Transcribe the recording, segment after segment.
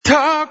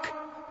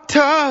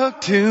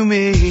Talk to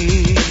me.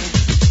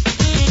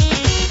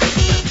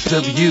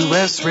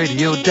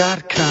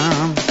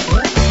 WSRadio.com.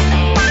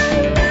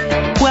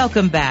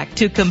 Welcome back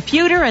to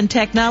Computer and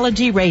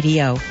Technology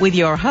Radio with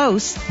your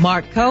hosts,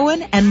 Mark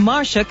Cohen and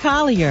Marcia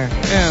Collier.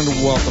 And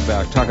welcome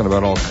back, talking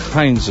about all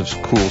kinds of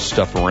cool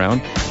stuff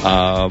around.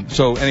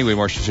 So anyway,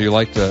 Marcia, so you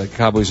liked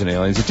Cowboys and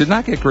Aliens. It did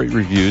not get great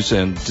reviews,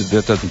 and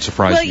that doesn't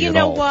surprise me at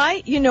all.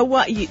 Well, you know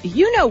why?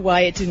 You know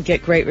why it didn't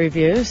get great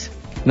reviews.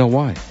 No,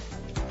 why?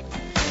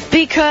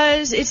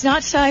 Because it's not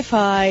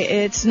sci-fi.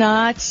 It's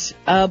not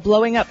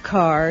blowing up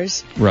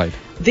cars. Right.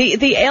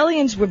 The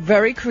aliens were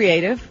very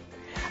creative.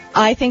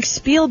 I think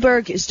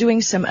Spielberg is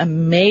doing some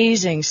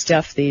amazing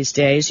stuff these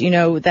days. You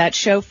know, that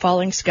show,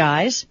 Falling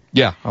Skies?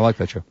 Yeah, I like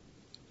that show.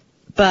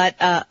 But,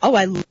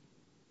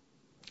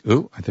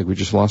 Ooh, I think we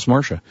just lost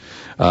Marcia.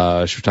 She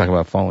was talking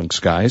about Falling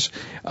Skies.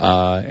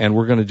 And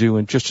we're going to do,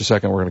 in just a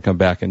second, we're going to come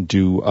back and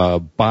do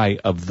Buy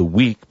of the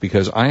Week,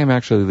 because I am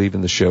actually leaving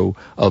the show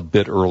a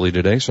bit early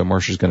today, so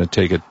Marcia's going to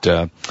take it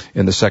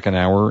in the second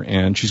hour,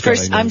 and she's got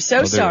I'm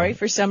so sorry.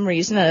 For some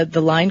reason,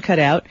 the line cut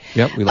out.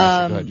 Yep, we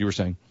lost it. Go ahead. You were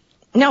saying?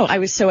 No, I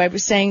was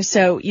saying,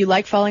 so you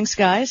like Falling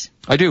Skies?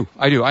 I do.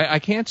 I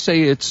can't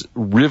say it's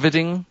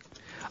riveting.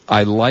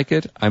 I like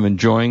it. I'm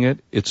enjoying it.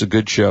 It's a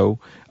good show.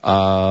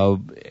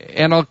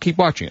 And I'll keep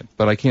watching it,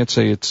 but I can't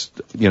say it's,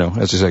 as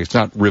I say, it's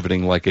not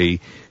riveting like a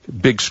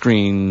big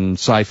screen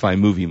sci-fi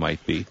movie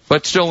might be,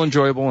 but still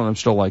enjoyable, and I'm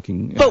still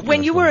liking. But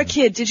when you were a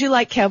kid, did you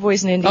like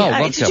Cowboys and Indians? Did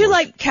Cowboys. You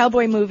like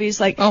cowboy movies?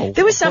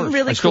 There was something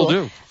really cool. I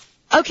still do.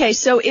 Okay,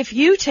 so if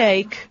you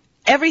take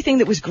everything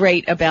that was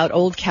great about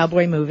old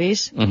cowboy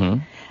movies,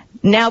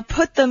 now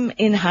put them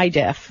in high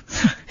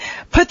def,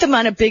 put them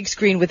on a big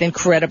screen with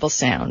incredible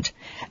sound,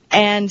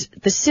 and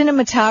the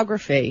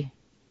cinematography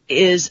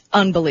is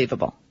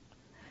unbelievable.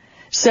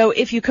 So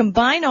if you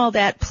combine all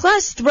that,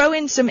 plus throw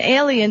in some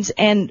aliens,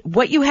 and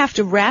what you have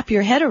to wrap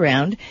your head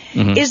around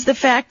is the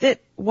fact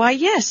that, why,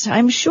 yes,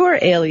 I'm sure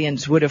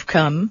aliens would have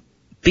come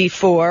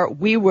before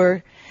we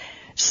were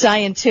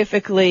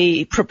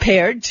scientifically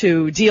prepared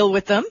to deal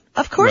with them.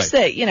 Of course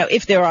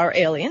if there are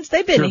aliens,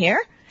 they've been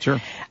here. Sure.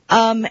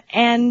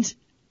 And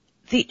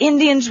the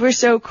Indians were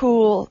so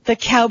cool. The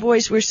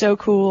cowboys were so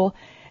cool.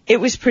 It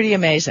was pretty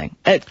amazing.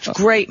 A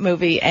great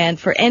movie, and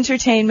for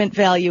entertainment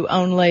value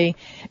only.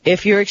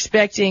 If you're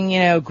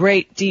expecting,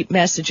 great deep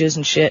messages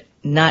and shit,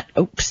 not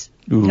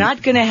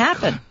going to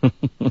happen.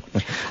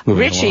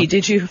 Richie,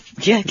 did you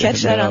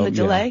catch that on the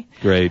delay?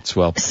 Great,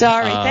 swell.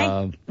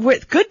 Sorry.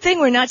 Good thing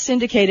we're not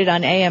syndicated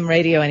on AM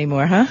radio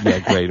anymore, huh? Yeah,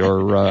 great.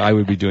 Or I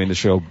would be doing the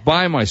show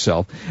by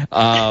myself.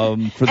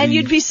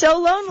 You'd be so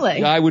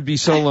lonely. I would be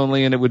so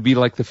lonely, and it would be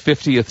like the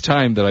 50th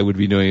time that I would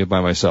be doing it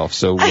by myself.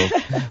 So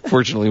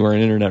fortunately, we're on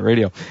internet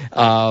radio.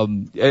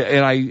 And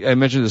I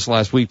mentioned this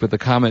last week, but the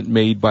comment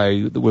made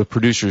with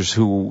producers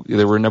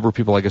there were a number of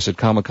people, like I said,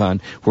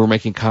 Comic-Con, who were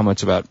making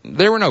comments about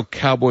there were no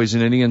Cowboys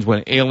and Indians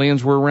when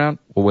aliens were around.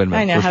 Well, wait a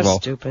minute. I know, First how of all,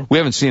 stupid. We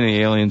haven't seen any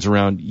aliens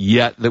around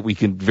yet that we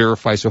can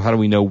verify, so how do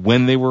we know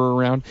when they were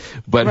around?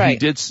 But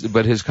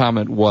but his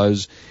comment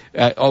was,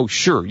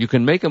 sure, you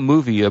can make a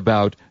movie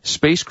about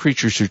space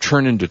creatures who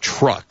turn into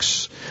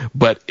trucks,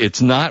 but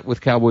it's not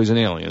with cowboys and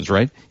aliens,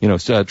 right?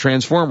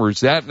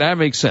 Transformers, that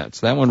makes sense.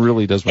 That one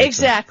really does make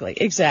sense.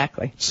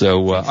 Exactly.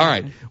 So, all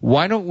right.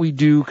 Why don't we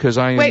do, because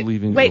I am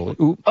leaving early.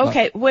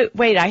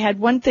 Wait, I had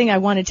one thing I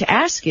wanted to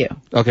ask you.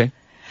 Okay.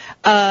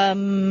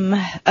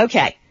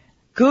 Okay.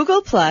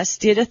 Google Plus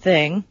did a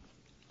thing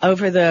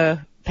over the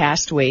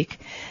past week.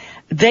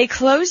 They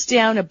closed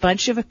down a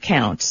bunch of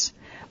accounts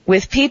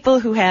with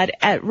people who had,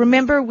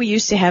 remember we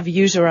used to have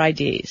user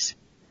IDs.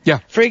 Yeah.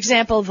 For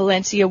example,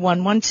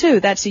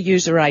 Valencia112, that's a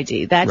user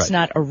ID. That's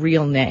not a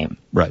real name.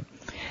 Right.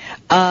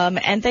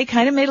 And they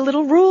kind of made a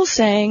little rule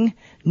saying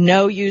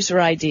no user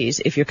IDs.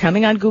 If you're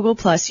coming on Google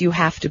Plus, you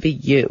have to be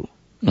you.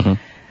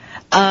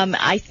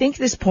 I think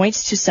this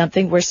points to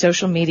something where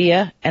social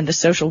media and the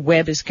social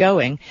web is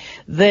going,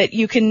 that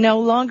you can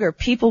no longer,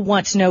 people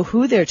want to know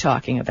who they're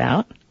talking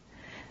about,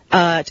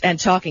 and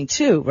talking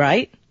to,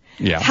 right?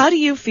 Yeah. How do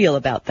you feel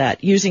about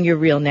that, using your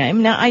real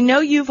name? Now, I know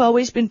you've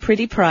always been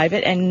pretty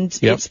private, and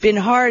it's been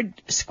hard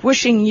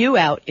squishing you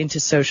out into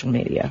social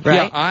media,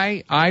 right?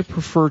 Yeah, I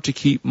prefer to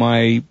keep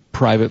my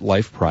private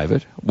life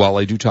private, while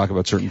I do talk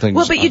about certain things.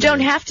 Well, but you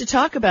don't have to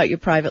talk about your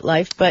private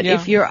life, but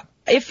if you're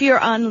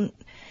on...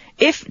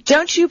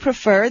 don't you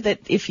prefer that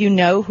if you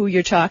know who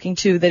you're talking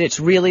to, that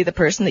it's really the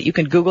person, that you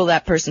can Google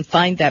that person,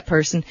 find that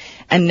person,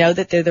 and know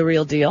that they're the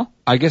real deal?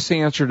 I guess the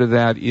answer to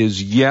that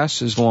is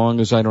yes, as long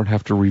as I don't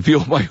have to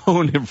reveal my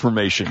own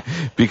information.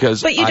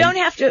 But you don't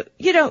have to,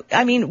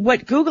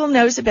 what Google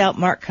knows about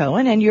Mark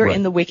Cohen, and you're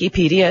in the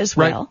Wikipedia as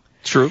well. Right.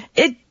 True.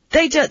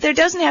 There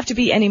doesn't have to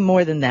be any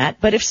more than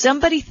that, but if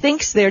somebody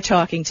thinks they're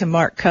talking to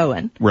Mark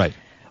Cohen... Right.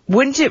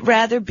 Wouldn't it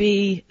rather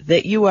be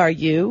that you are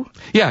you?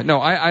 Yeah,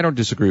 no, I don't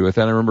disagree with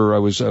that. I remember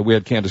we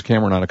had Candace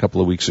Cameron on a couple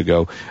of weeks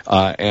ago,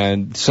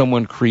 and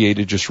someone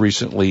created just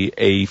recently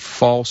a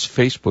false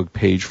Facebook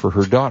page for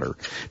her daughter.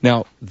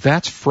 Now,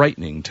 that's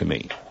frightening to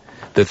me,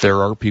 that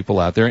there are people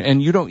out there,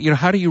 and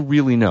how do you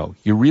really know?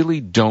 You really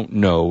don't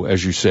know,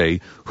 as you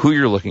say, who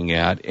you're looking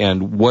at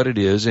and what it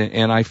is,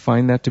 and I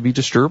find that to be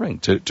disturbing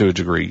to a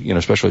degree,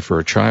 especially for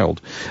a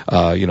child,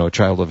 a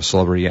child of a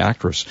celebrity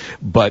actress.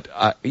 But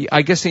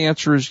I guess the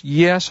answer is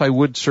yes, I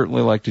would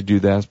certainly like to do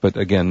that, but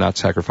again, not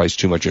sacrifice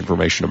too much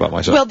information about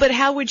myself. Well, but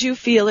how would you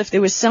feel if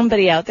there was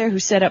somebody out there who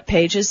set up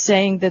pages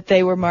saying that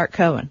they were Mark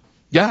Cohen?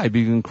 Yeah, I'd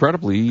be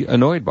incredibly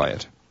annoyed by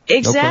it.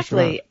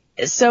 Exactly.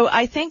 No, so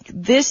I think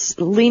this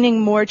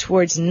leaning more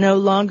towards no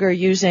longer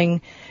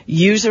using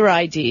user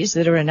IDs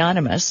that are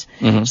anonymous,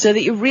 so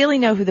that you really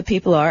know who the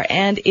people are.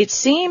 And it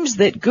seems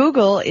that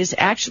Google is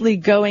actually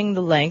going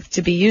the length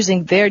to be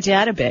using their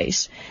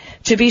database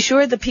to be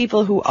sure the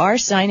people who are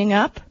signing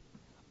up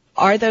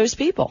are those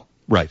people.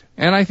 Right.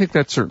 And I think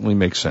that certainly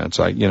makes sense.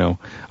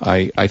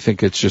 I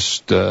think it's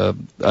just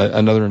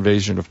another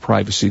invasion of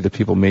privacy that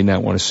people may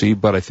not want to see,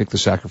 but I think the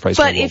sacrifice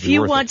will be worth it. But if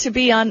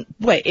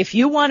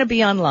you want to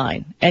be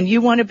online and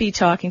you want to be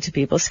talking to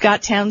people,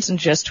 Scott Townsend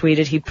just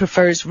tweeted he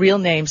prefers real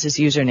names as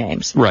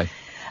usernames. Right.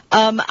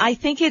 I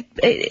think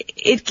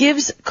it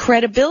gives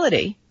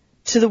credibility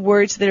to the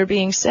words that are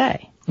being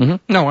said.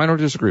 Mm-hmm. No, I don't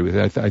disagree with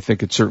it. I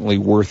think it's certainly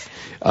worth,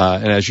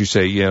 and as you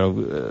say,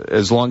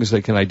 as long as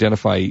they can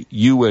identify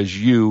you as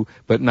you,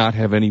 but not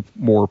have any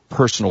more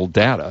personal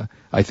data,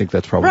 I think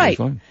that's probably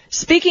fine.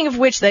 Speaking of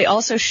which, they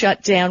also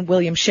shut down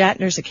William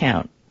Shatner's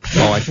account.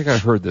 Oh, I think I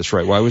heard this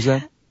right. Why was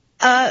that?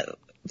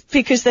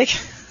 Because they,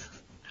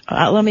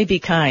 let me be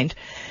kind.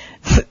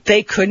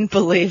 They couldn't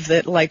believe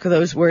that,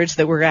 those words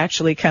that were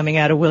actually coming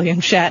out of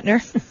William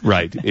Shatner.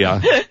 Right,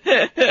 yeah.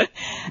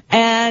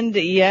 And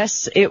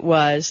yes, it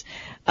was.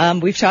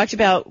 We've talked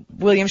about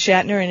William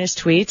Shatner and his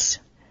tweets.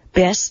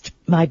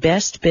 My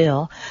best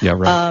Bill. Yeah,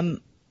 right.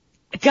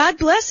 God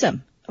bless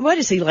him. What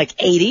is he,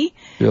 80?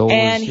 Bill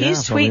and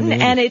he's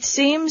tweeting, and it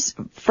seems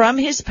from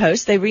his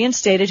post, they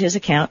reinstated his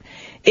account.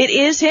 It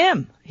is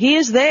him. He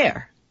is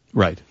there.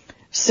 Right.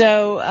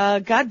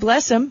 So, God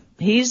bless him.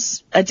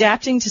 He's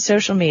adapting to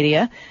social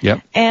media.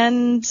 Yep.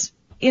 And,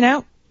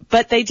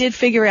 but they did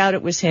figure out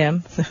it was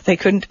him. They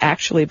couldn't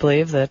actually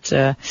believe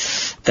that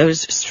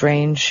those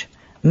strange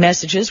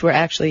messages were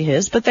actually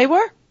his, but they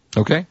were.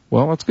 Okay.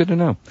 Well, that's good to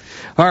know.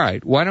 All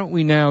right. Why don't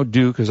we now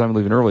because I'm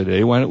leaving early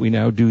today, why don't we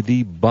now do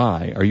the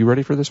buy? Are you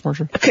ready for this,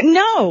 Marcia?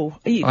 No.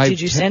 Did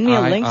you send me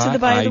a link to the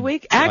buy of the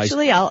week?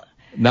 Actually,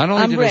 Not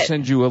only did I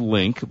send you a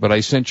link, but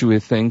I sent you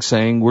a thing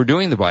saying we're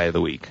doing the buy of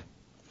the week.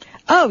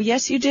 Oh,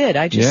 yes, you did.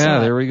 I just saw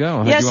it. There we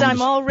go. Yes,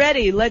 I'm all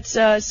ready. Let's,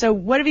 so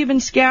what have you been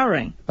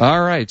scouring?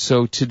 All right.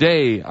 So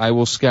today I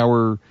will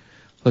scour,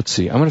 let's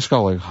see, I'm going to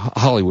scour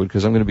Hollywood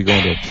because I'm going to be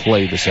going to a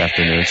play this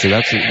afternoon. So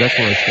that's where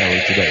I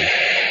scoured today.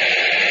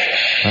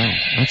 Wow,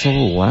 that's a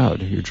little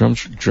loud. Your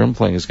drum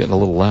playing is getting a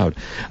little loud.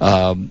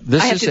 I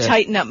have to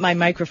tighten up my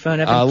microphone.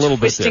 I've been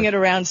twisting it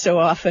around so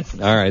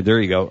often. All right,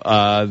 there you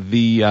go.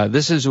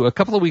 This is a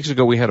couple of weeks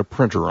ago we had a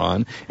printer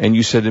on, and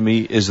you said to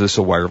me, "Is this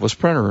a wireless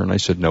printer?" And I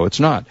said, "No, it's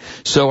not."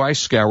 So I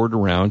scoured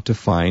around to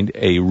find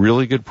a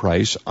really good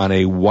price on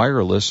a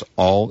wireless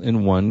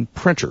all-in-one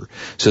printer.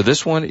 So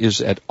this one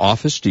is at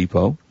Office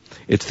Depot.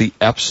 It's the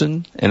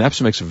Epson, and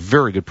Epson makes a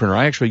very good printer.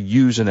 I actually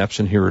use an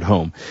Epson here at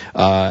home.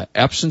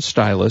 Epson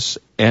Stylus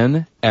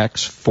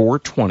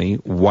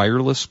NX420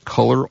 wireless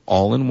color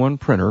all-in-one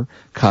printer,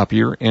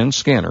 copier, and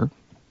scanner.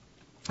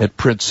 It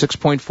prints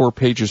 6.4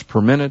 pages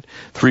per minute,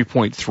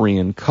 3.3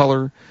 in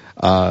color,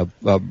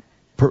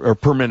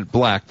 per minute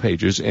black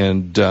pages,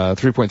 and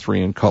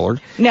 3.3 in color.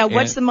 Now,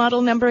 what's the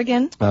model number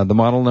again? The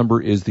model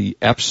number is the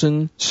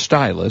Epson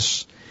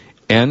Stylus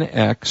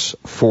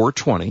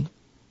NX420.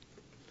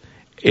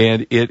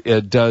 And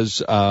it does,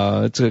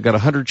 it's got a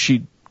 100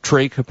 sheet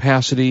tray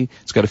capacity.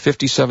 It's got a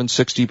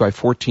 5760 by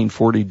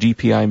 1440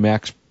 DPI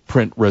max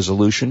print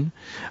resolution,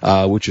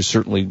 which is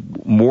certainly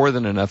more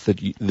than enough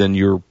than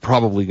you're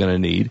probably going to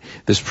need.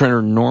 This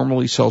printer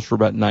normally sells for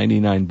about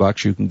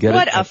 $99. You can get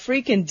What a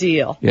freaking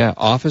deal. Yeah,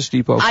 Office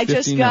Depot. I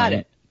just got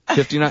it.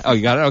 59. Oh,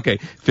 you got it? Okay.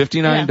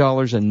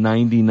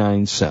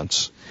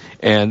 $59.99.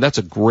 And that's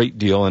a great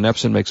deal, and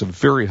Epson makes a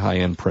very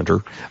high-end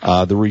printer.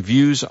 The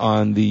reviews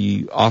on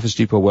the Office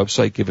Depot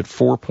website give it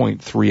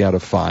 4.3 out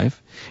of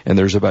 5, and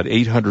there's about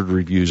 800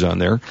 reviews on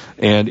there.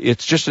 And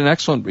it's just an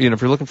excellent,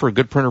 if you're looking for a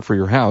good printer for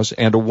your house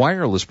and a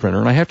wireless printer,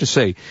 and I have to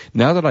say,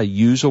 now that I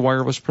use a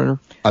wireless printer,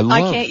 I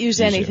can't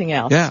use anything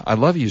else. Yeah, I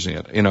love using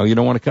it. You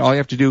don't want to, all you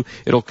have to do,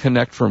 it'll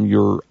connect from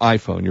your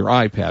iPhone, your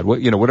iPad,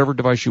 whatever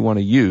device you want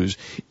to use,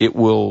 it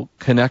will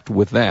connect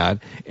with that,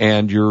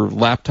 and your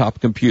laptop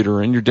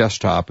computer and your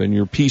desktop and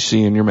your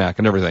PC and your Mac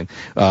and everything.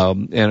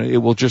 And it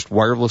will just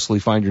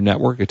wirelessly find your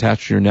network,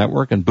 attach to your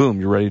network, and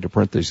boom, you're ready to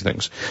print these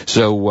things.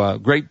 So,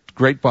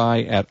 great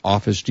buy at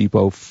Office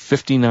Depot,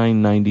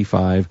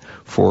 $59.95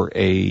 for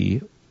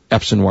a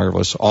Epson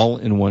wireless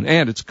all-in-one,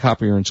 and it's a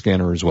copier and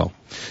scanner as well.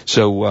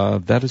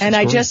 So, that is. And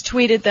I just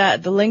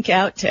tweeted the link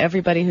out to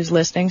everybody who's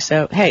listening.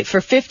 So, hey,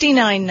 for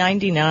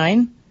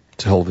 $59.99.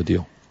 It's a hell of a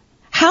deal.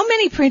 How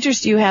many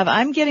printers do you have?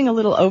 I'm getting a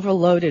little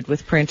overloaded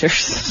with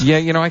printers.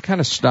 Yeah, I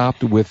kind of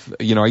stopped with,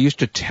 I used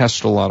to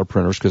test a lot of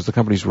printers because the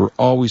companies were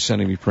always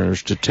sending me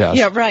printers to test.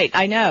 Yeah, right.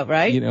 I know,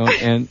 right?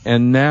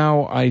 And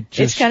now I just...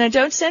 It's kind of,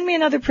 don't send me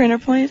another printer,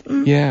 please.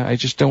 Yeah, I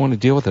just don't want to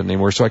deal with it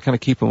anymore, so I kind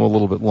of keep them a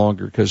little bit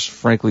longer because,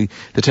 frankly,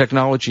 the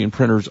technology in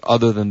printers,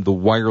 other than the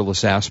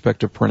wireless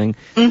aspect of printing,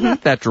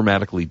 not that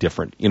dramatically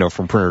different,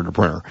 from printer to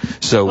printer.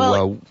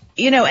 So,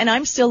 and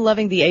I'm still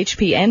loving the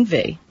HP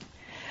Envy,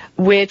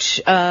 which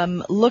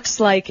looks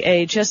like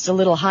just a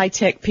little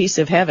high-tech piece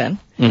of heaven.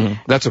 Mm-hmm.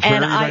 That's a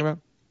printer you're talking about?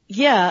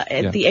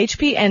 Yeah, the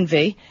HP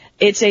Envy.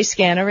 It's a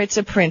scanner, it's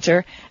a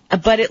printer,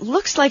 but it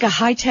looks like a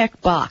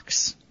high-tech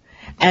box.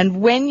 And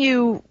when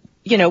you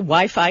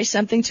Wi-Fi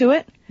something to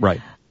it,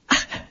 right,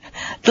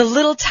 the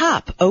little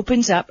top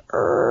opens up.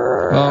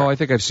 Oh, I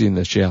think I've seen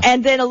this, yeah.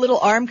 And then a little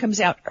arm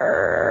comes out,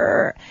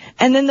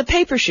 and then the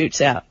paper shoots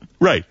out.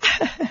 Right.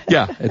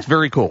 Yeah, it's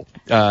very cool.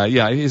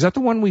 Is that the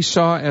one we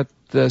saw at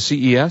the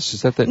CES?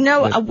 Is that the...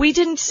 No, we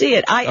didn't see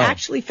it. I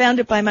actually found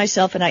it by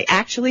myself, and I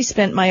actually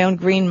spent my own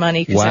green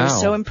money because I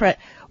was so impressed.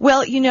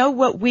 Well, you know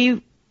what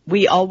we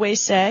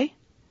always say,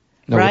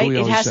 right?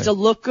 It has to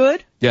look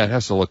good. Yeah, it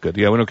has to look good.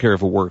 Yeah, we don't care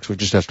if it works. It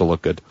just has to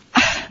look good.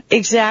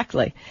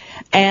 Exactly.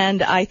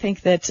 And I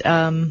think that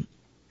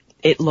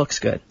it looks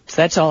good. So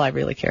that's all I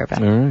really care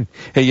about. All right.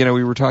 Hey,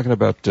 we were talking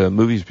about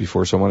movies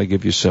before, so I want to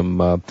give you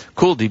some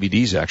cool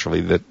DVDs,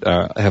 actually, that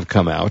have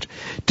come out.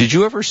 Did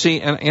you ever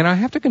see, and I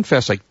have to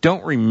confess, I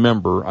don't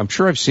remember. I'm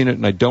sure I've seen it,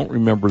 and I don't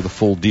remember the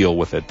full deal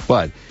with it,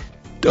 but...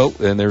 Oh,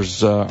 and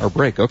there's our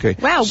break. Okay.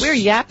 Wow, we're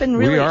yapping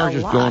really a lot. We are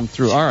just going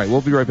through. All right,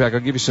 we'll be right back. I'll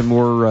give you some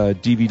more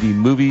DVD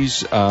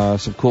movies,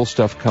 some cool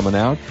stuff coming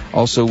out.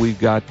 Also, we've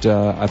got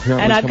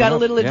apparently. And I've got a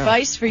little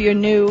advice for your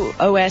new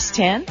OS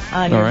 10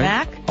 on your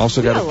Mac.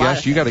 Also got a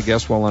guess. You got a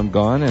guess while I'm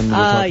gone, and we'll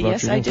talk about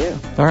yes, I do.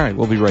 All right,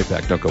 we'll be right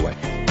back. Don't go away.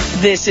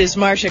 This is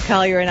Marcia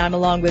Collier, and I'm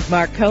along with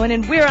Mark Cohen,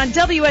 and we're on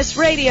WS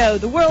Radio,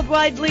 the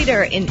worldwide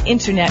leader in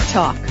Internet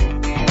talk.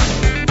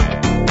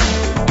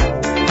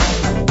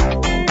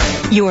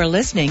 You are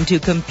listening to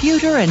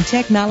Computer and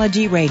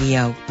Technology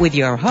Radio with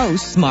your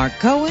hosts Mark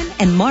Cohen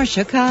and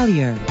Marcia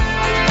Collier.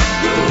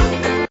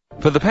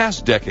 For the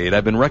past decade,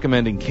 I've been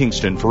recommending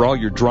Kingston for all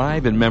your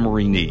drive and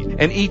memory need,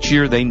 and each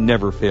year they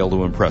never fail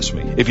to impress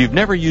me. If you've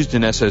never used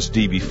an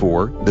SSD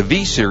before, the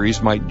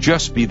V-Series might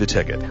just be the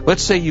ticket.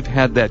 Let's say you've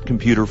had that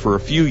computer for a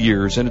few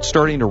years and it's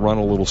starting to run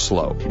a little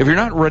slow. If you're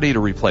not ready to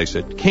replace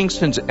it,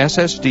 Kingston's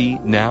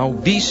SSD Now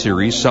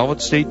V-Series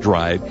solid-state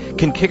drive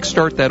can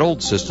kickstart that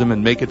old system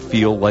and make it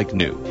feel like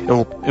new.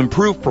 It'll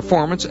improve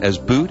performance as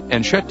boot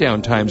and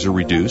shutdown times are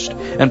reduced,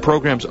 and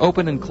programs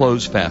open and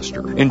close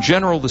faster. In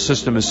general, the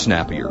system is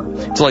snappier.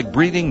 It's like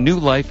breathing new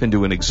life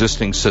into an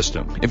existing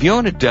system. If you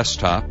own a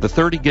desktop, the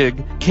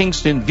 30-gig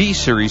Kingston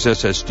V-Series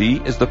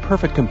SSD is the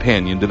perfect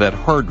companion to that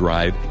hard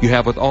drive you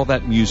have with all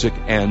that music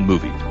and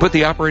movie. Put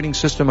the operating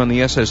system on the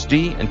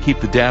SSD and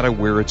keep the data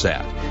where it's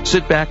at.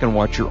 Sit back and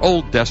watch your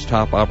old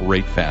desktop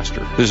operate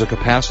faster. There's a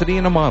capacity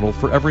and a model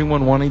for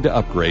everyone wanting to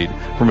upgrade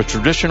from a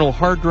traditional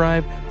hard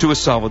drive to a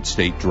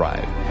solid-state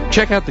drive.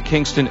 Check out the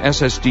Kingston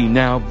SSD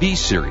Now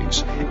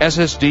V-Series.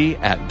 SSD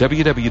at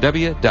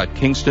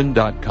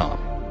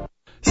www.kingston.com.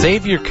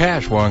 Save your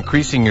cash while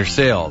increasing your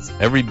sales.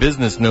 Every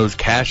business knows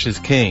cash is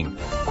king.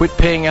 Quit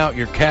paying out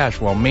your cash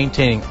while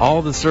maintaining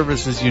all the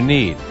services you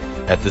need.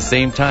 At the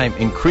same time,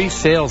 increase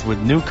sales with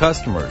new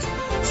customers.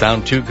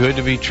 Sound too good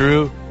to be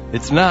true?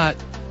 It's not.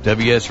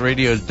 WS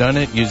Radio has done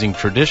it using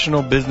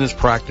traditional business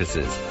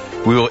practices.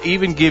 We will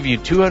even give you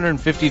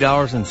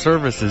 $250 in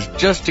services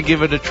just to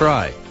give it a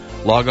try.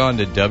 Log on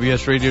to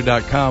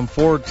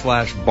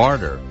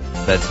WSRadio.com/barter.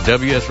 That's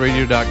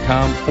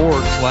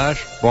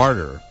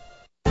WSRadio.com/barter.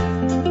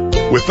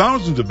 With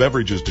thousands of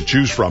beverages to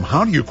choose from,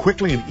 how do you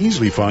quickly and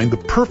easily find the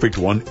perfect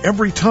one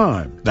every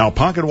time? Now,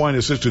 Pocket Wine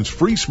Assistant's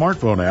free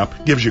smartphone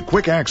app gives you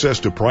quick access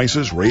to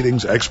prices,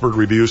 ratings, expert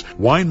reviews,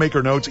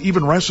 winemaker notes,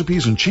 even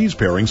recipes and cheese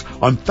pairings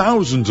on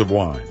thousands of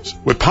wines.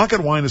 With Pocket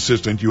Wine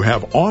Assistant, you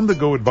have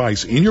on-the-go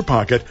advice in your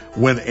pocket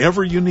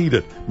whenever you need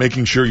it,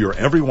 making sure your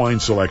every wine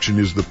selection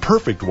is the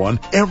perfect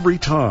one every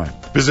time.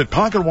 Visit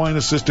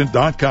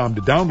PocketWineAssistant.com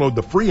to download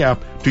the free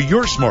app to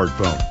your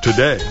smartphone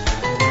today.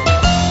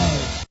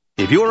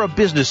 If you're a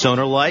business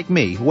owner like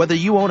me, whether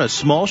you own a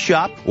small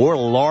shop or a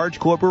large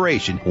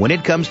corporation, when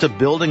it comes to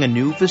building a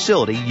new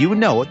facility, you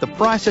know it, the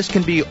process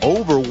can be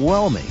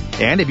overwhelming.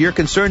 And if you're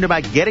concerned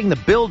about getting the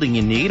building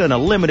you need on a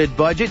limited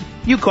budget,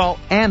 you call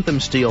Anthem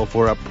Steel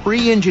for a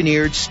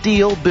pre-engineered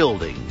steel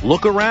building.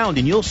 Look around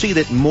and you'll see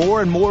that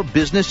more and more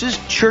businesses,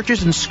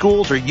 churches, and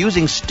schools are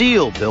using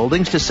steel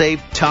buildings to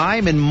save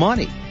time and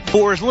money.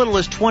 For as little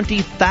as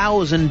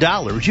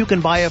 $20,000, you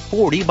can buy a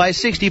 40 by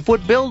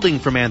 60-foot building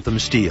from Anthem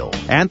Steel.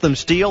 Anthem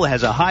Steel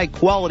has a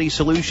high-quality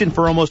solution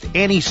for almost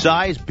any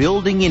size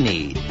building you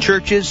need.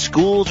 Churches,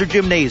 schools, or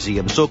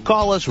gymnasiums. So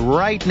call us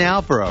right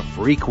now for a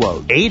free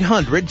quote.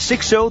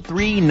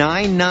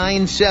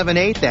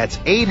 800-603-9978. That's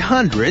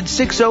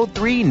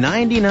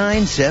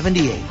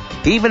 800-603-9978.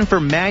 Even for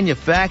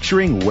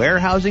manufacturing,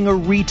 warehousing, or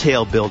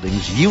retail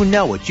buildings, you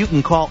know it. You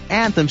can call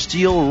Anthem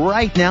Steel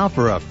right now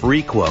for a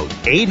free quote.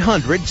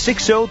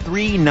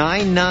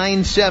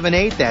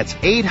 800-603-9978. That's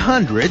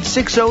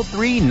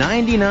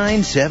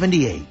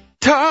 800-603-9978.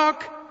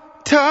 Talk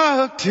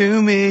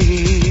to me.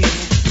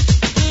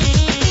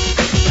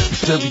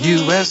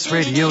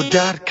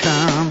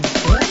 WSRadio.com.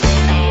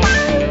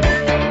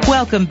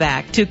 Welcome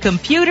back to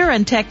Computer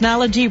and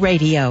Technology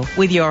Radio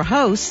with your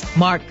hosts,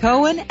 Mark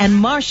Cohen and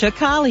Marcia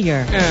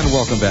Collier. And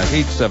welcome back,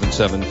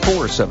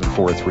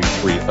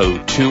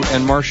 877-474-3302.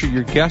 And Marcia,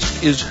 your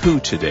guest is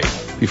who today,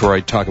 before I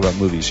talk about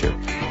movies here?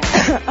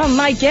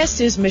 My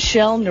guest is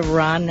Michelle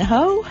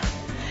Naranjo.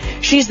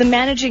 She's the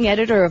managing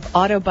editor of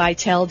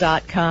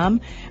Autobytel.com,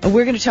 and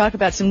we're going to talk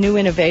about some new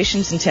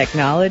innovations in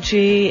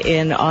technology,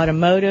 in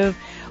automotive,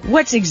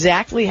 what's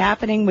exactly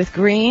happening with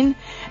green,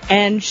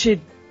 and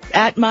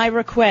at my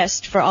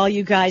request for all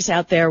you guys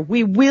out there,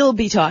 we will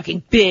be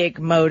talking big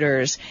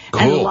motors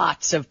and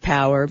lots of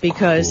power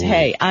because,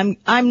 hey, I'm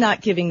not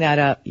giving that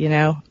up,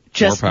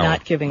 just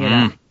not giving it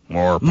up.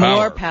 More power.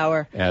 More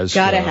power.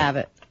 Gotta have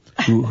it.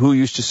 Who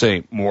used to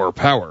say more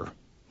power?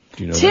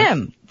 Do you know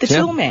Tim, that? the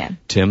Tool Man.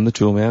 Tim, the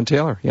Tool Man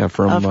Taylor. Yeah,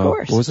 from, of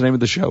course. What was the name of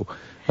the show?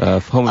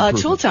 Home Improvement.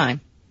 Tool Time.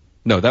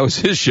 No, that was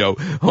his show.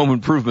 Home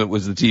Improvement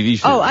was the TV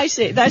show. Oh, I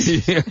see. That's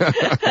funny.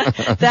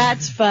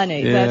 That's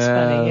funny.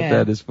 Yeah,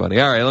 that is funny.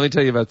 All right, let me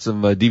tell you about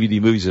some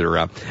DVD movies that are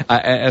out.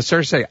 I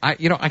started to say,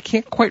 I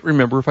can't quite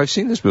remember if I've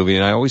seen this movie,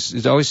 and it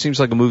always seems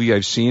like a movie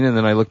I've seen, and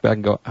then I look back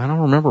and go, I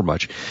don't remember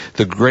much.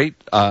 The Big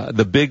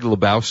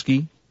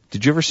Lebowski.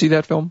 Did you ever see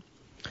that film?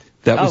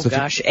 That was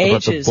about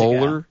the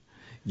bowler. Ago.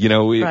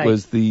 It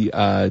was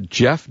the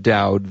Jeff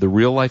Dowd, the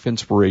real-life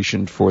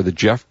inspiration for the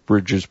Jeff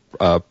Bridges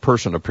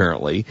person,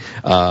 apparently,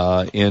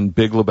 in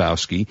Big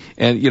Lebowski.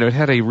 And, it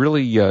had a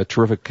really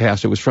terrific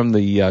cast. It was from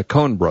the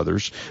Coen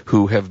brothers,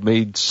 who have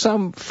made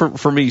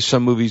for me,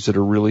 some movies that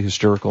are really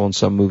hysterical and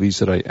some movies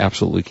that I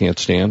absolutely can't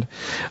stand.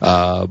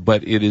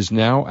 But it is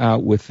now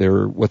out with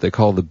what they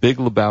call the Big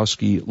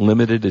Lebowski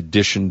Limited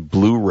Edition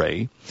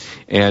Blu-ray.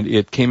 And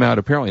it came out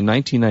apparently in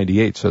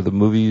 1998, so the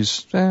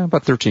movie's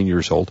about 13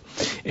 years old.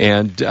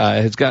 And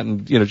has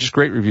gotten, just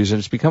great reviews, and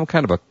it's become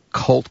kind of a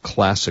cult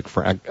classic,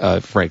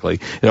 frankly.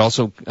 It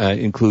also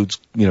includes,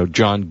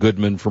 John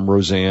Goodman from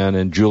Roseanne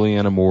and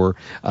Julianne Moore,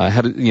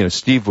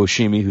 Steve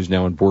Buscemi, who's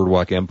now in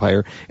Boardwalk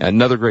Empire, and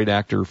another great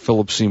actor,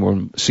 Philip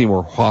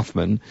Seymour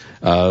Hoffman,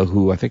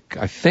 who I think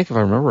if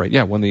I remember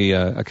right, won the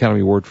Academy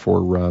Award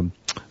for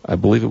I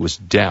believe it was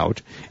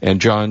Doubt,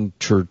 and John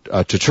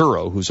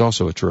Turturro, who's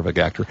also a terrific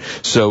actor.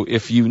 So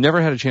if you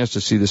never had a chance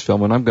to see this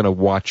film, and I'm going to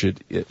watch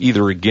it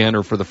either again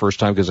or for the first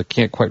time because I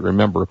can't quite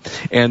remember,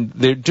 and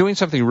they're doing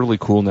something really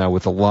cool now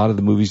with a lot of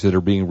the movies that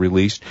are being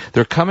released.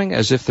 They're coming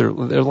as if they're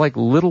like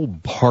little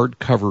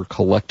hardcover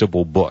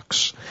collectible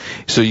books.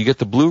 So you get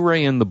the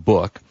Blu-ray in the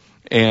book,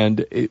 and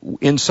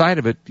inside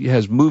of it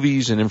has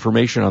movies and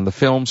information on the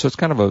film, so it's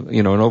kind of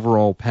an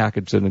overall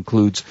package that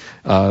includes,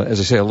 as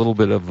I say, a little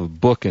bit of a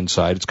book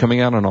inside. It's coming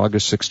out on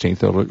August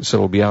 16th, so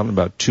it'll be out in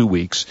about 2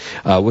 weeks,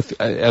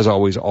 with, as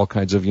always, all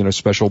kinds of,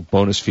 special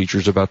bonus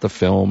features about the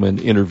film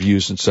and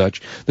interviews and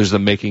such. There's the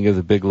making of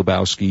the Big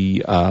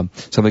Lebowski,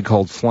 something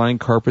called Flying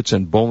Carpets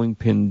and Bowling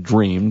Pin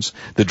Dreams,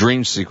 the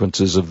dream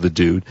sequences of the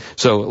dude.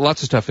 So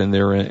lots of stuff in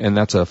there, and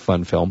that's a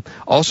fun film.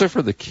 Also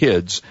for the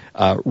kids,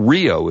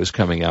 Rio is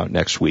coming out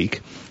next week,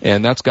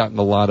 and that's gotten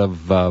a lot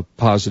of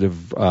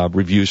positive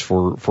reviews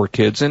for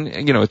kids. And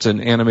it's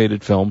an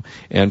animated film,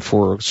 and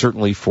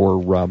certainly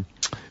for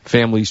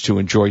families to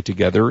enjoy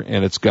together.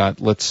 And it's got,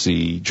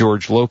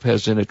 George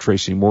Lopez in it,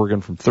 Tracy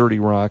Morgan from 30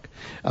 Rock,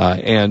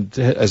 and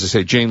as I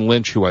say, Jane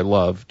Lynch, who I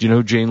love. Do you know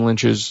who Jane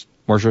Lynch is,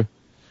 Marcia,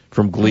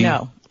 from Glee?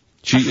 No.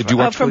 Do you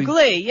watch from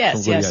Glee?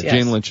 Yes, yes.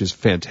 Jane Lynch is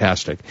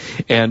fantastic.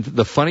 And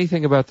the funny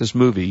thing about this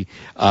movie,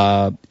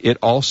 it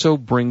also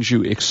brings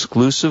you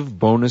exclusive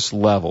bonus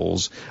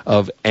levels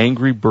of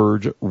Angry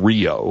Bird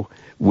Rio,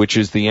 which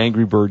is the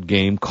Angry Bird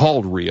game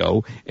called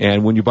Rio.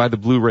 And when you buy the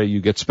Blu-ray,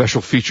 you get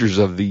special features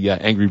of the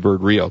Angry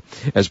Bird Rio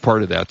as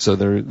part of that. So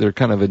they're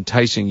kind of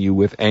enticing you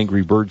with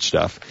Angry Bird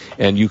stuff,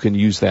 and you can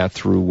use that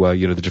through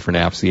the different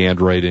apps, the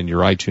Android and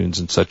your iTunes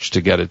and such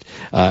to get it.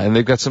 And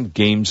they've got some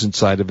games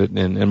inside of it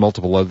and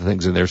multiple other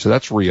things in there. So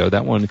that's Rio.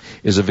 That one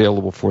is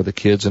available for the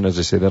kids, and as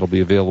I say, that'll be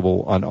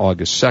available on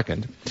August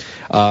 2nd.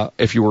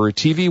 If you were a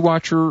TV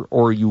watcher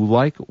or you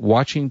like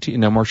watching TV,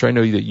 now Marsha, I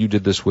know that you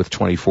did this with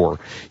 24.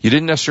 You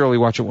didn't necessarily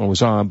watch it when it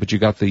was on, but you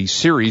got the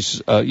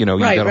series, you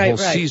got a whole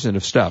season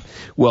of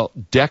stuff. Well,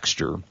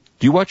 Dexter. Do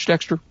you watch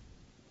Dexter?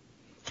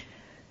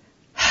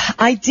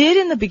 I did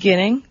in the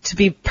beginning. To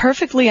be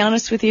perfectly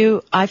honest with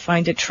you, I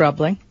find it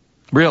troubling.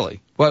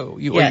 Really? Well,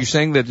 yes. Are you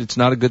saying that it's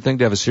not a good thing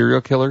to have a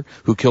serial killer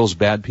who kills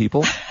bad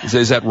people?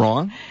 Is that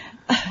wrong?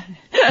 I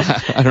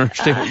don't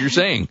understand what you're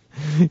saying.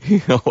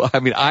 I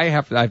mean, I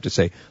have to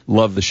say,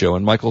 love the show,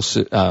 and Michael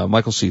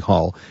C.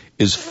 Hall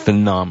is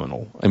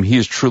phenomenal. I mean, he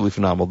is truly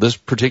phenomenal. This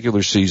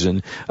particular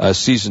season,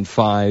 season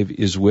 5,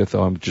 is with,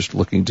 I'm just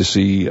looking to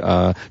see,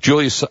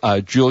 Julia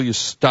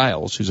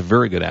Stiles, who's a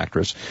very good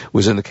actress,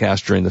 was in the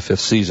cast during the 5th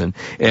season.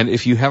 And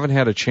if you haven't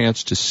had a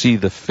chance to see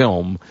the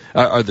film,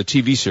 or the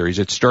TV series,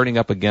 it's starting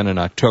up again in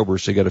October,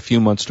 so you got a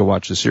few months to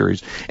watch the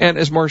series. And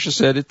as Marcia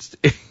said,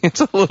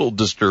 it's a little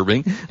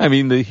disturbing. I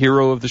mean, the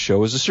hero of the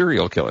show is a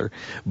serial killer.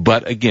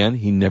 But again,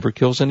 he never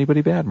kills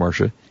anybody bad,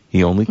 Marcia.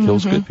 He only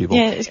kills good people.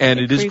 Yeah, and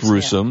it is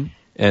gruesome,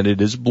 and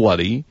it is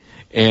bloody,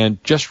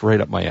 and just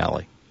right up my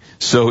alley.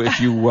 So if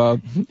you,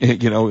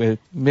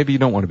 maybe you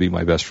don't want to be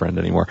my best friend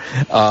anymore.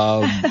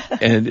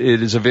 And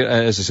it is,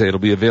 as I say, it'll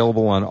be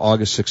available on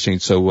August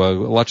 16th. So,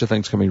 lots of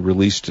things coming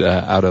released,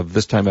 out of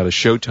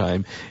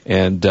Showtime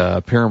and,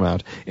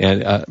 Paramount.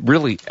 And,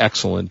 really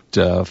excellent,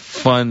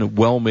 fun,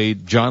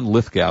 well-made. John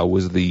Lithgow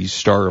was the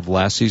star of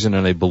last season,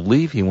 and I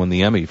believe he won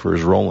the Emmy for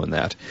his role in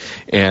that.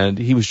 And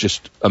he was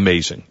just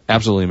amazing.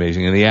 Absolutely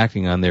amazing. And the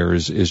acting on there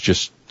is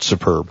just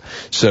superb.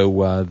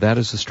 So, that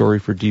is the story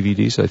for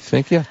DVDs, I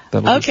think. Yeah.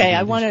 Okay.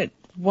 I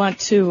want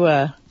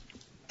to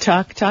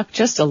talk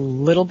just a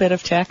little bit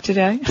of tech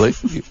today.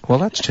 Well,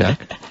 that's tech.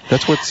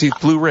 That's what's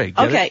Blu-ray.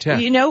 Okay,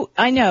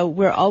 I know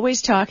we're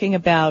always talking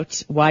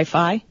about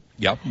Wi-Fi.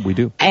 Yep, we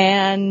do.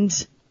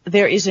 And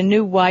there is a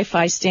new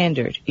Wi-Fi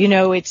standard.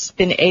 It's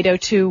been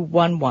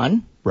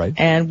 802.11. Right.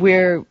 And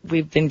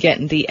we've been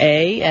getting the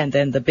A, and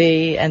then the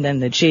B, and then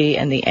the G,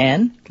 and the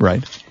N.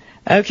 Right.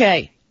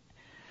 Okay.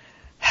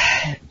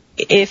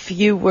 If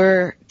you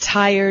were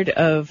tired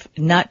of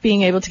not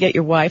being able to get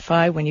your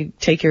Wi-Fi when you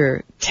take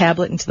your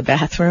tablet into the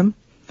bathroom,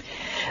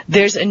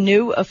 there's a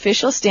new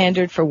official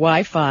standard for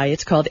Wi-Fi.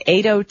 It's called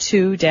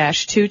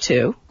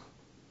 802-22.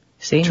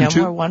 See, 22?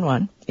 No more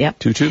 11. Yep.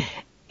 22.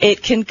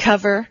 It can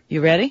cover, you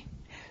ready?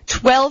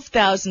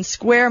 12,000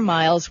 square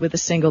miles with a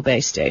single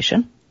base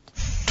station.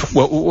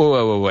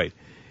 Wait.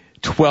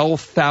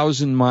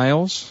 12,000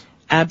 miles?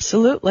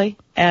 Absolutely.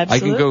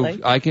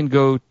 I can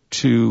go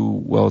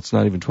to, well, it's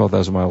not even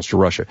 12,000 miles to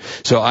Russia.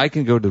 So I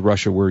can go to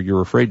Russia, where you're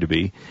afraid to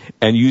be,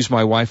 and use my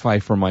Wi-Fi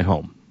from my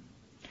home.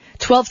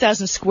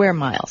 12,000 square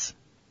miles.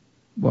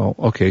 Well,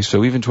 okay,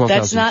 so even 12,000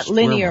 That's not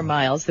linear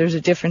miles. There's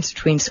a difference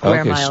between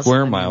square miles and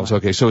square miles.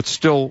 Okay, so it's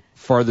still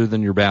farther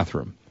than your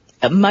bathroom.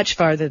 Much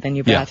farther than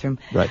your bathroom.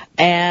 Yeah, right.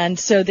 And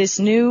so this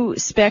new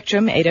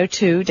spectrum,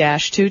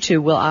 802-22,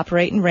 will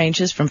operate in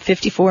ranges from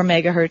 54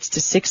 megahertz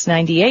to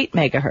 698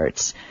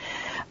 megahertz.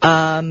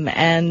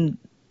 And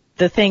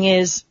the thing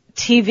is,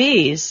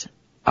 TVs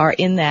are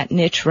in that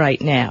niche right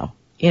now,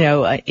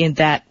 in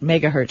that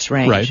megahertz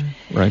range.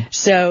 Right.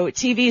 So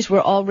TVs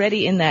were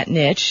already in that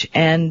niche,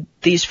 and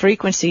these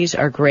frequencies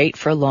are great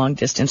for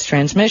long-distance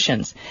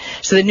transmissions.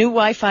 So the new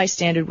Wi-Fi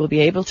standard will be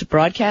able to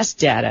broadcast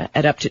data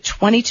at up to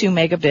 22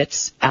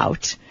 megabits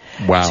out.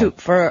 Wow.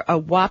 For a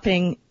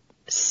whopping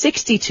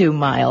 62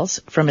 miles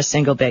from a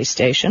single base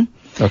station.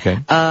 Okay.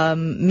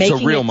 So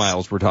real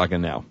miles we're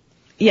talking now.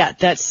 Yeah,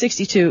 that's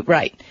 62,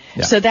 right.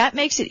 Yeah. So that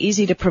makes it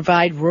easy to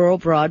provide rural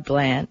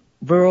broadband,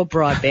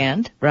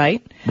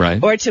 right?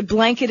 Right. Or to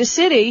blanket a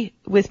city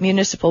with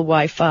municipal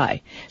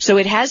Wi-Fi. So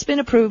it has been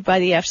approved by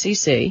the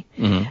FCC,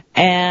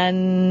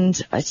 and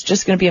it's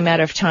just going to be a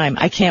matter of time.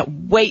 I can't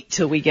wait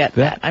till we get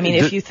that. I mean,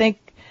 if you think...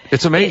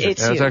 It's amazing.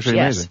 It's That's huge, actually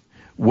amazing.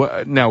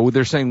 Yes. Now,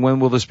 they're saying, when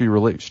will this be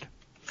released?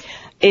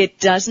 It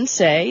doesn't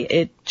say.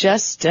 It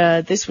just,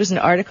 this was an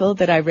article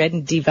that I read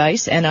in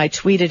Device, and I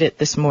tweeted it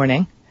this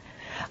morning.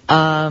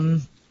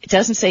 It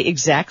doesn't say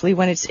exactly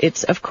when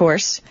it's of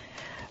course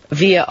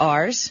via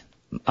Ars,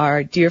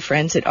 our dear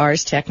friends at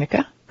Ars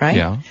Technica, right?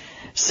 Yeah.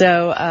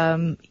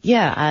 So,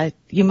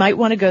 you might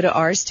want to go to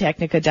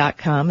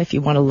arstechnica.com if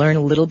you want to learn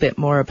a little bit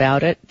more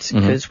about it,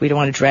 because we don't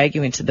want to drag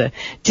you into the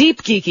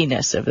deep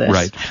geekiness of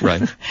this.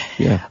 Right.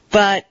 Yeah.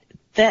 But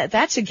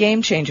that's a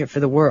game changer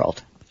for the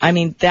world. I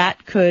mean,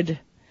 that could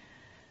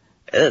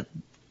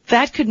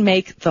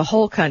make the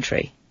whole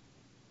country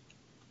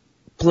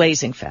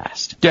blazing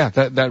fast. Yeah,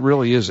 that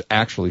really is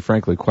actually,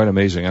 frankly, quite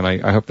amazing, and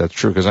I hope that's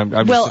true, because I'm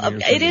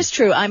it is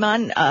true. I'm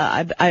on.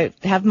 I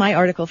have my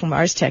article from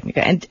Ars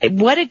Technica, and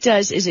what it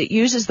does is it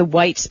uses the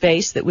white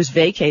space that was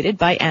vacated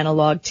by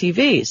analog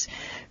TVs,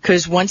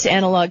 because once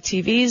analog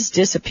TVs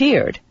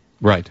disappeared,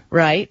 right,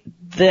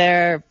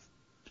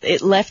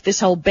 it left this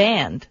whole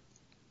band.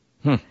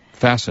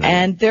 Fascinating.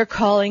 And they're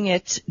calling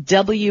it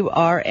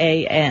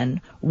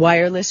WRAN,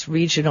 Wireless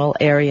Regional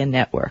Area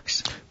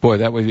Networks. Boy,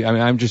 that would be,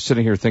 I'm just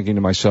sitting here thinking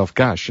to myself,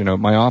 gosh,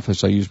 my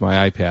office, I use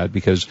my iPad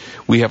because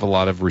we have a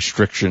lot of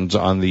restrictions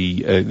on the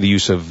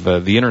use of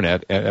the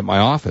internet at my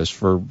office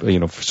for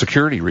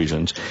security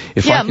reasons.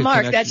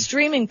 Mark, that's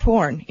streaming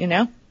porn,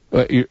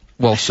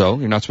 So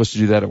you're not supposed to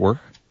do that at work?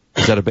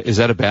 Is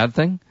that a bad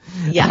thing?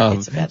 Yeah,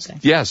 it's a bad thing.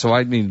 Yeah, so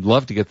I'd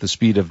love to get the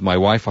speed of my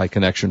Wi-Fi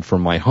connection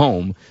from my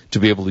home to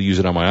be able to use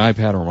it on my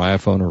iPad or my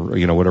iPhone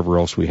or whatever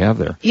else we have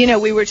there.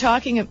 We were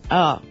talking.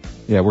 Yeah,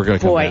 we're going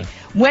to come back.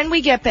 When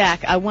we get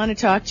back, I want to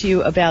talk to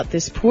you about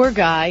this poor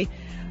guy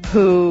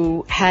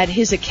who had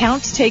his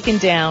accounts taken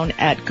down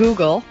at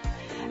Google,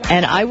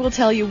 and I will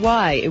tell you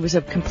why. It was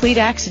a complete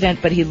accident,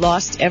 but he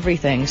lost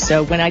everything.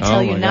 So when I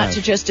tell you not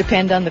to just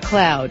depend on the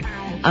cloud,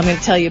 I'm going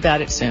to tell you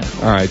about it soon.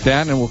 All right,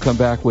 that, and we'll come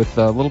back with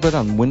a little bit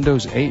on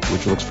Windows 8,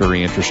 which looks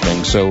very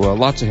interesting. So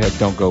lots ahead.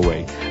 Don't go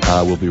away.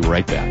 We'll be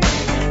right back.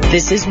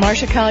 This is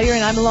Marsha Collier,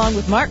 and I'm along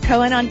with Mark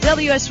Cohen on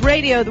WS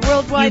Radio, the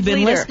worldwide leader.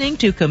 You've been listening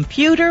to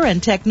Computer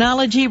and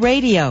Technology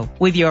Radio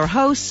with your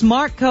hosts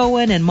Mark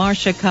Cohen and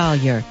Marsha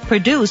Collier.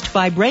 Produced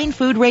by Brain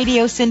Food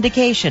Radio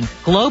Syndication,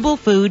 global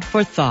food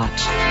for thought.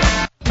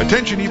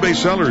 Attention eBay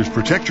sellers,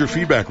 protect your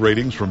feedback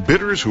ratings from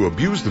bidders who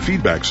abuse the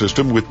feedback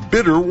system with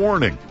Bidder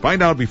Warning.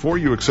 Find out before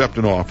you accept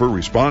an offer,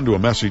 respond to a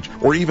message,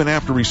 or even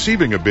after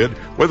receiving a bid,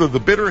 whether the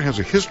bidder has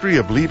a history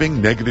of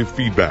leaving negative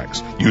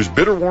feedbacks. Use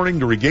Bidder Warning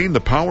to regain the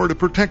power to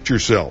protect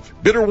yourself.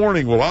 Bidder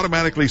Warning will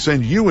automatically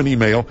send you an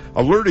email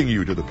alerting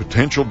you to the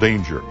potential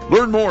danger.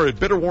 Learn more at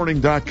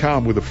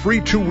BidderWarning.com with a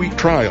free 2-week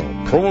trial.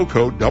 Promo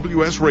code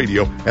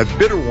WSRadio at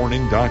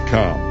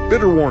BidderWarning.com.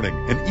 Bidder Warning,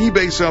 an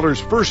eBay seller's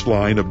first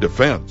line of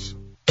defense.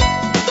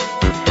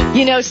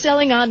 You know,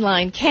 selling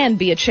online can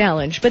be a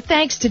challenge, but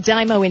thanks to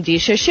Dymo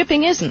Indicia,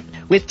 shipping isn't.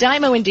 With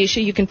Dymo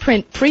Indicia, you can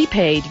print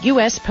prepaid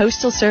U.S.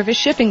 Postal Service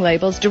shipping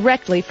labels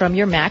directly from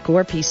your Mac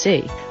or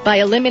PC. By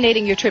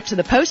eliminating your trip to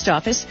the post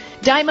office,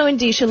 Dymo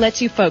Indicia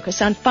lets you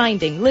focus on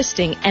finding,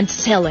 listing, and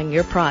selling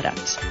your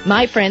products.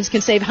 My friends can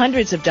save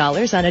hundreds of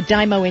dollars on a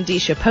Dymo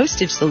Indicia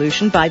postage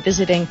solution by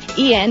visiting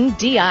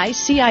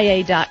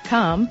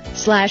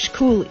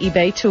endicia.com/cool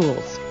eBay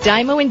tools.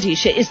 Dymo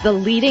Indicia is the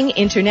leading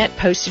internet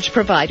postage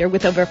provider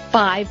with over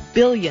 $5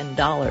 billion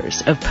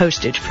of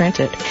postage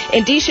printed.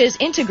 Indicia is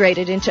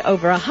integrated into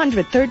over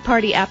 100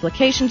 third-party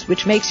applications,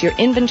 which makes your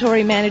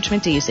inventory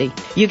management easy.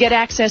 You get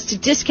access to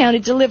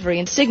discounted delivery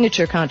and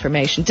signature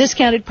confirmation,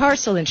 discounted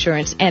parcel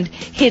insurance, and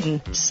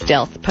hidden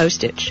stealth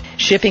postage.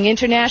 Shipping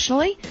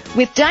internationally?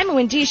 With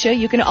Dymo Indicia,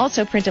 you can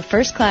also print a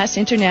first-class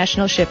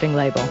international shipping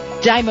label.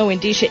 Dymo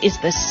Indicia is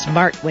the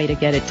smart way to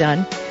get it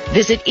done.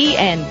 Visit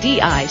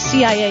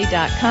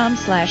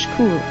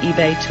endicia.com/cool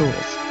eBay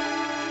tools.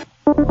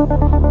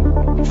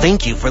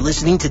 Thank you for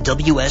listening to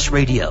WS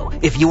Radio.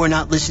 If you are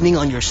not listening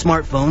on your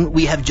smartphone,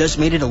 we have just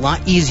made it a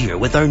lot easier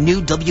with our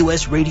new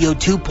WS Radio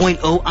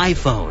 2.0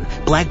 iPhone,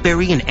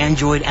 BlackBerry, and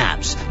Android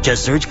apps.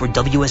 Just search for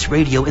WS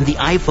Radio in the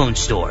iPhone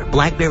Store,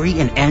 BlackBerry,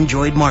 and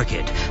Android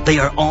Market. They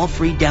are all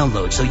free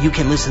downloads, so you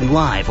can listen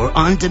live or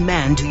on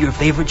demand to your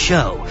favorite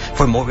show.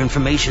 For more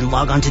information,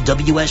 log on to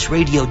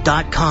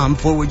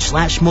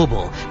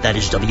WSRadio.com/mobile. That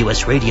is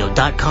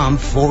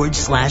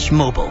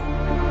WSRadio.com/mobile.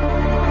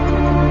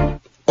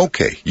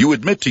 Okay, you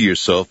admit to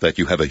yourself that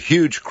you have a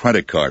huge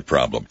credit card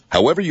problem.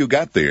 However you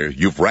got there,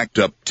 you've racked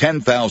up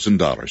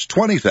 $10,000,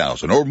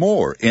 $20,000 or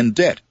more in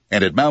debt.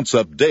 And it mounts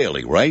up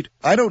daily, right?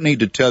 I don't need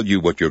to tell you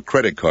what your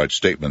credit card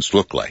statements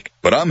look like,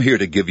 but I'm here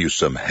to give you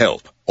some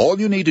help. All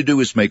you need to do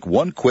is make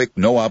one quick,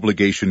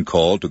 no-obligation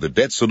call to the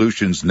Debt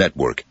Solutions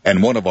Network,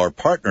 and one of our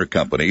partner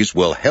companies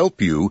will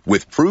help you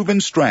with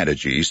proven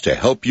strategies to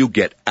help you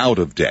get out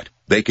of debt.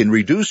 They can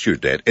reduce your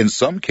debt, in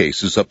some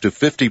cases up to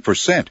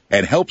 50%,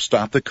 and help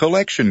stop the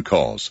collection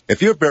calls.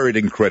 If you're buried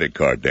in credit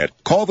card debt,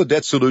 call the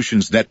Debt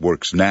Solutions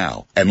Networks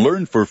now and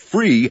learn for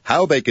free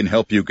how they can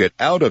help you get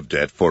out of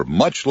debt for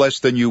much less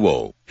than you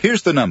owe.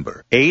 Here's the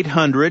number.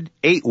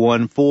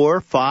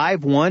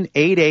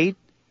 800-814-5188.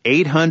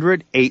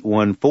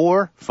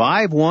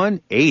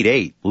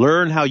 800-814-5188.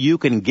 Learn how you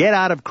can get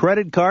out of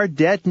credit card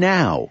debt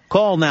now.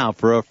 Call now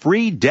for a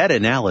free debt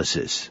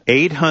analysis.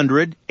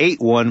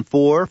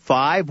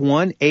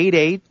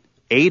 800-814-5188.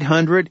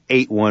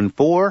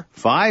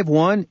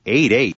 800-814-5188.